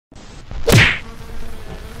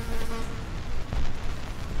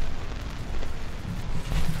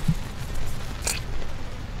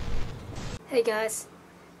Hey guys,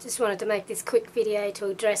 just wanted to make this quick video to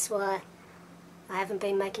address why I haven't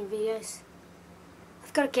been making videos.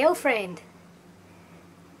 I've got a girlfriend.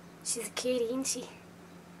 She's a cutie, isn't she?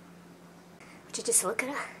 Would you just look at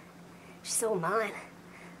her? She's all mine.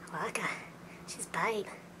 I like her. She's babe.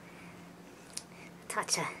 I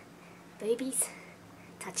touch her boobies,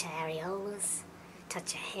 touch her areolas,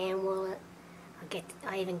 touch her hand wallet.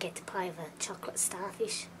 I even get to play with a chocolate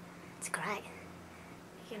starfish. It's great.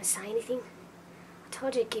 You gonna say anything? I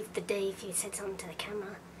told you to give the D if you said something to the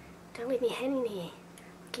camera. Don't leave me hanging here.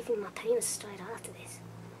 I'll give you my penis straight after this.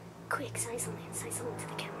 Quick, say something. Say something to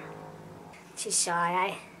the camera. She's shy,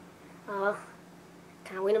 eh? Oh,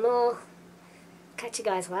 can't win them all. Catch you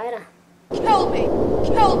guys later. Kill me!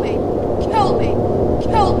 Kill me! Kill me!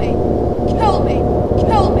 Kill me! Kill me!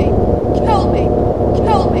 Kill me! Kill me!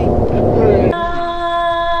 Kill me!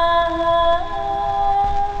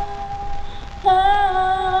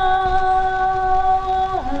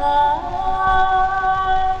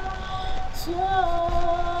 So